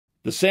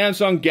The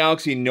Samsung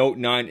Galaxy Note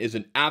 9 is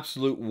an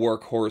absolute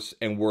workhorse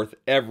and worth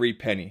every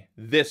penny.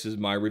 This is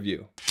my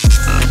review.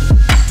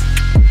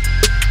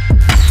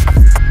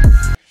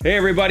 Hey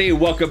everybody,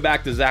 welcome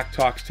back to Zach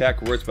Talks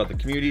Tech, where it's about the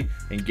community,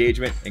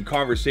 engagement, and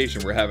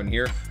conversation we're having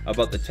here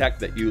about the tech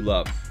that you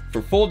love.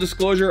 For full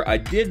disclosure, I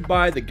did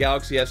buy the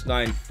Galaxy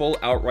S9 full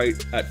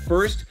outright at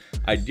first.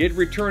 I did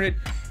return it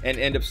and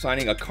end up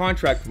signing a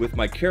contract with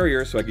my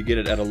carrier so I could get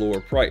it at a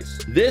lower price.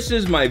 This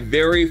is my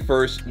very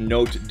first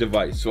Note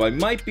device, so I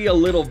might be a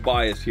little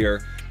biased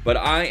here, but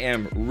I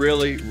am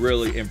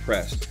really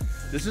impressed.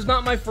 This is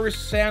not my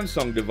first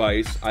Samsung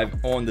device. I've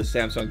owned the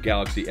Samsung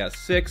Galaxy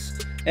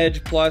S6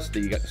 Edge Plus,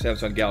 the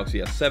Samsung Galaxy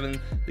S7,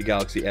 the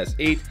Galaxy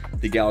S8,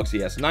 the Galaxy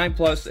S9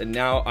 Plus, and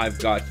now I've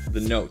got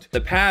the Note. In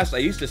the past, I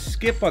used to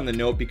skip on the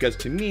Note because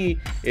to me,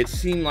 it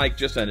seemed like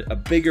just a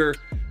bigger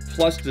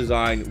Plus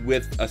design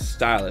with a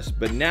stylus.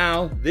 But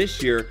now,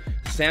 this year,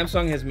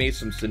 Samsung has made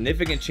some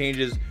significant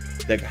changes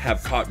that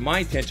have caught my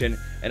attention,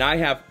 and I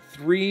have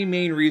three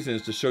main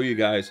reasons to show you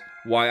guys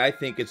why I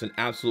think it's an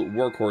absolute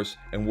workhorse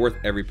and worth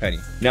every penny.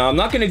 Now, I'm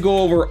not gonna go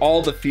over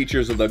all the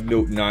features of the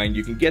Note 9.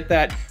 You can get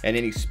that in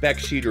any spec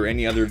sheet or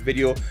any other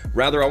video.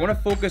 Rather, I wanna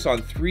focus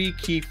on three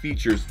key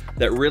features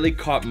that really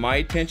caught my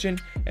attention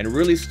and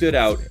really stood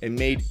out and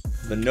made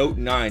the Note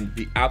 9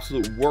 the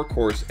absolute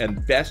workhorse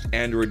and best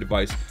Android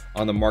device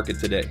on the market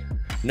today.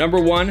 Number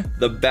one,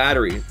 the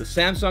battery. The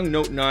Samsung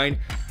Note 9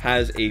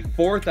 has a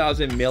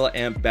 4,000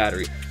 milliamp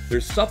battery.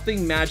 There's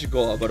something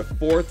magical about a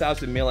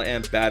 4,000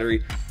 milliamp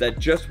battery that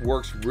just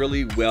works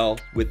really well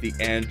with the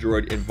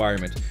Android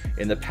environment.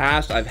 In the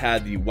past, I've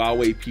had the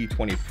Huawei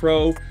P20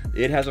 Pro.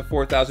 It has a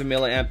 4,000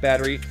 milliamp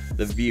battery.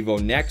 The Vivo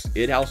Next,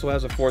 it also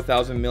has a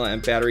 4,000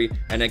 milliamp battery.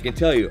 And I can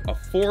tell you, a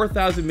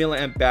 4,000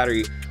 milliamp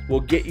battery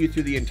will get you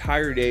through the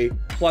entire day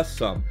plus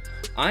some.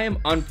 I am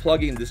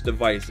unplugging this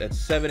device at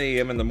 7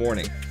 a.m. in the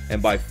morning, and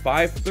by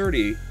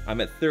 5:30, I'm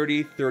at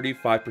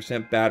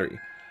 35% battery.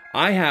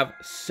 I have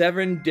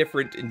 7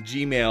 different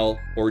Gmail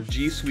or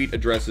G Suite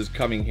addresses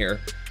coming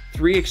here,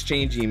 3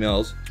 Exchange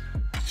emails,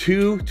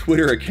 2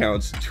 Twitter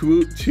accounts,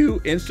 2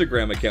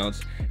 Instagram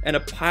accounts, and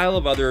a pile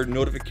of other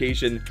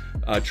notification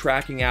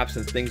tracking apps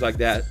and things like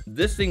that.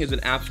 This thing is an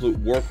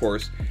absolute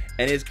workhorse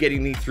and it's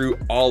getting me through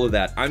all of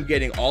that. I'm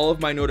getting all of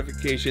my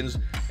notifications.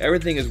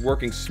 Everything is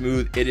working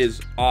smooth. It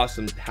is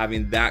awesome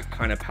having that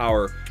kind of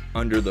power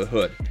under the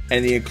hood.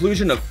 And the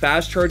inclusion of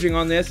fast charging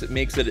on this, it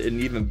makes it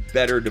an even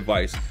better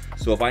device.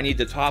 So if I need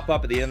to top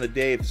up at the end of the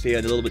day, if say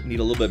I need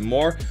a little bit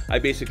more, I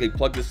basically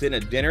plug this in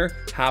at dinner,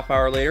 half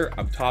hour later,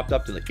 I'm topped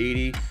up to like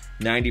 80,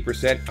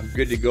 90%. I'm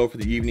good to go for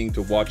the evening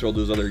to watch all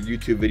those other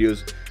YouTube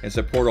videos and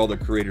support all the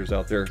creators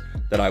out there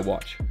that I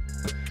watch.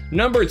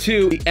 Number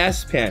two, the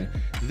S Pen.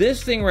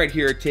 This thing right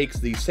here takes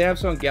the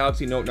Samsung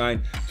Galaxy Note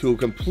 9 to a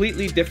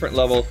completely different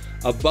level,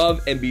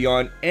 above and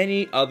beyond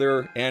any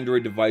other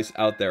Android device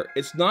out there.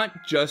 It's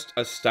not just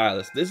a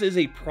stylus. This is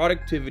a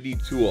productivity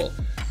tool.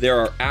 There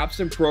are apps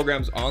and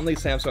programs on the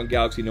Samsung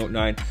Galaxy Note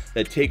 9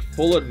 that take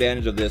full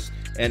advantage of this,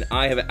 and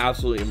I have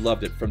absolutely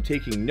loved it. From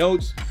taking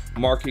notes,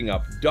 marking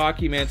up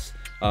documents,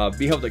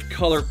 being able to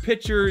color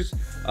pictures,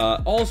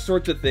 all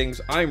sorts of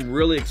things. I'm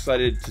really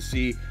excited to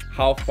see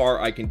how far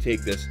I can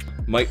take this.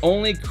 My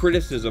only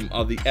criticism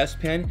of the S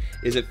Pen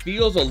is it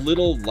feels a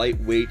little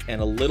lightweight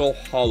and a little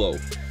hollow.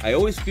 I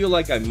always feel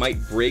like I might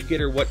break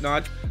it or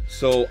whatnot,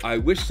 so I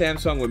wish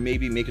Samsung would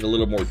maybe make it a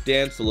little more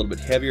dense, a little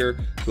bit heavier,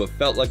 so it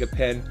felt like a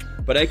pen.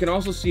 But I can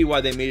also see why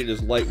they made it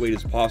as lightweight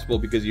as possible,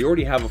 because you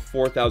already have a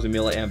 4,000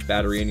 milliamp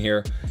battery in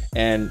here,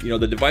 and you know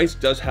the device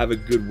does have a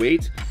good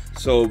weight,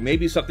 so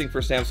maybe something for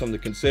Samsung to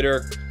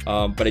consider.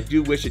 But I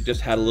do wish it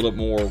just had a little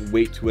more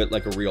weight to it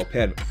like a real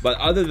pen. But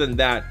other than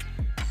that,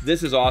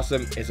 this is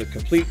awesome. It's a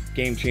complete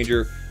game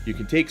changer. You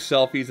can take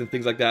selfies and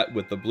things like that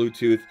with the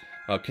Bluetooth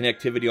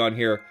connectivity on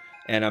here,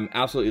 and I'm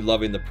absolutely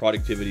loving the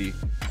productivity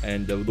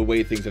and the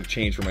way things have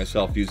changed for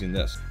myself using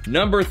this.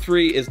 Number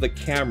three is the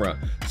camera.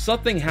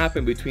 Something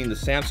happened between the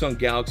Samsung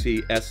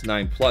Galaxy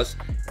S9 Plus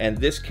and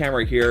this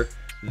camera here.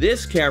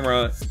 This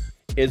camera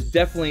is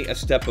definitely a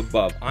step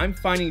above. I'm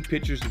finding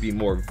pictures to be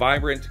more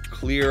vibrant,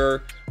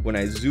 clearer. When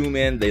I zoom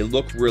in, they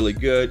look really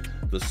good.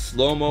 The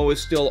slow-mo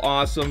is still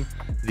awesome.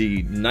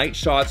 The night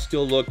shots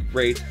still look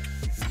great.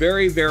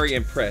 Very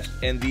impressed.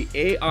 And the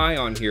AI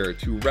on here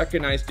to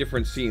recognize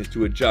different scenes,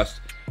 to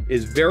adjust,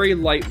 is very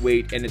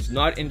lightweight, and it's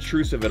not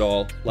intrusive at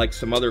all like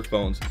some other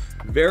phones.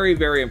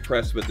 Very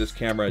impressed with this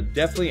camera.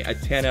 Definitely a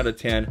 10 out of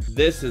 10.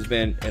 This has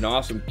been an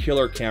awesome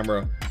killer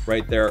camera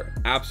right there.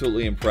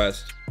 Absolutely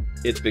impressed.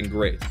 It's been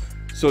great.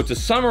 So to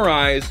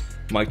summarize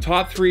my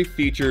top 3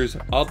 features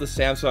of the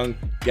Samsung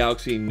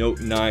Galaxy Note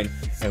 9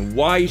 and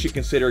why you should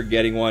consider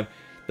getting one: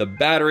 the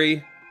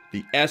battery,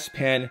 the S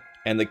Pen,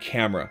 and the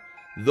camera.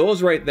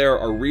 Those right there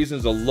are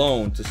reasons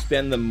alone to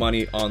spend the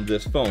money on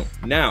this phone.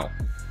 Now,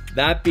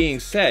 that being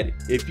said,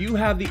 if you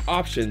have the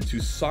option to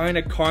sign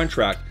a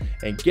contract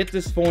and get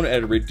this phone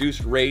at a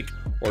reduced rate,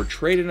 or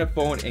trade in a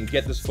phone and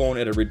get this phone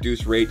at a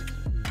reduced rate,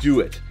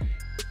 do it.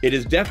 It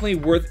is definitely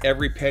worth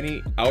every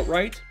penny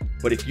outright,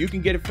 But if you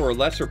can get it for a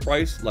lesser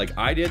price like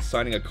I did,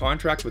 signing a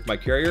contract with my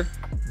carrier,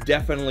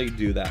 definitely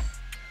do that.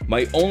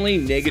 My only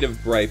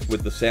negative gripe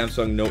with the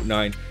Samsung Note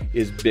 9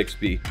 is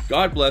Bixby.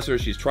 God bless her,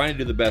 she's trying to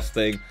do the best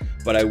thing,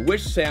 but I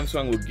wish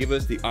Samsung would give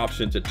us the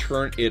option to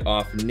turn it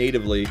off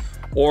natively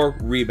or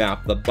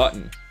remap the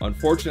button.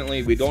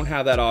 Unfortunately, we don't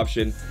have that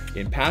option.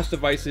 In past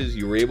devices,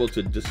 you were able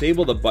to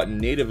disable the button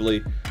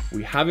natively.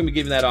 We haven't been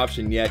given that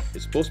option yet.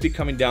 It's supposed to be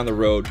coming down the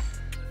road.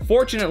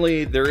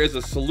 Fortunately, there is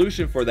a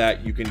solution for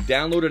that. You can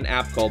download an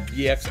app called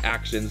BX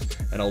Actions,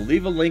 and I'll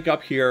leave a link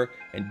up here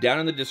and down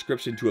in the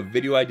description to a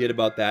video I did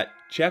about that.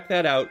 Check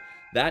that out.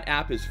 That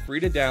app is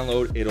free to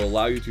download. It'll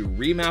allow you to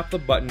remap the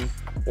button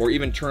or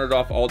even turn it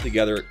off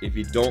altogether if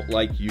you don't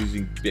like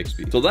using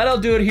Bixby. So that'll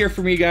do it here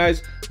for me,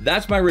 guys.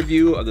 That's my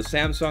review of the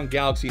Samsung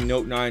Galaxy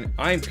Note 9.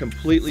 I'm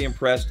completely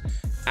impressed.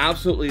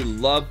 Absolutely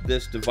love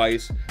this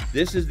device.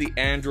 This is the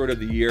Android of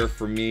the year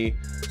for me.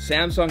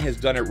 Samsung has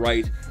done it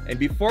right. And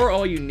before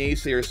all you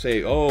naysayers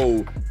say,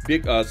 oh,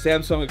 big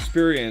Samsung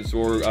experience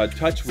or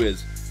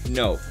TouchWiz,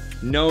 no.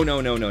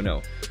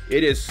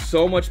 It is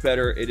so much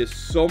better. It is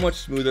so much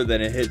smoother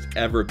than it has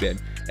ever been.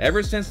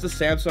 Ever since the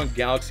Samsung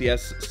Galaxy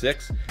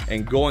S6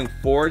 and going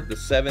forward, the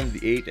 7,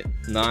 the 8,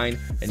 9,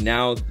 and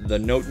now the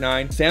Note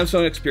 9,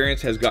 Samsung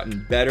experience has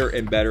gotten better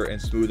and better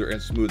and smoother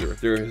and smoother.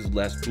 There is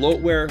less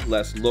bloatware,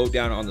 less load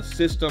down on the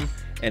system,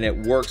 and it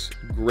works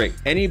great.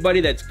 Anybody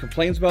that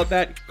complains about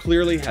that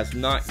clearly has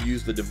not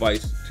used the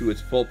device to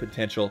its full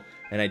potential,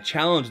 and I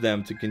challenge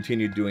them to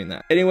continue doing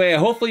that. Anyway,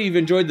 hopefully you've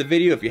enjoyed the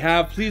video. If you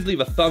have, please leave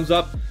a thumbs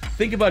up.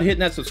 Think about hitting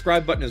that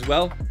subscribe button as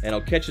well, and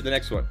I'll catch you in the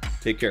next one.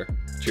 Take care.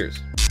 Cheers.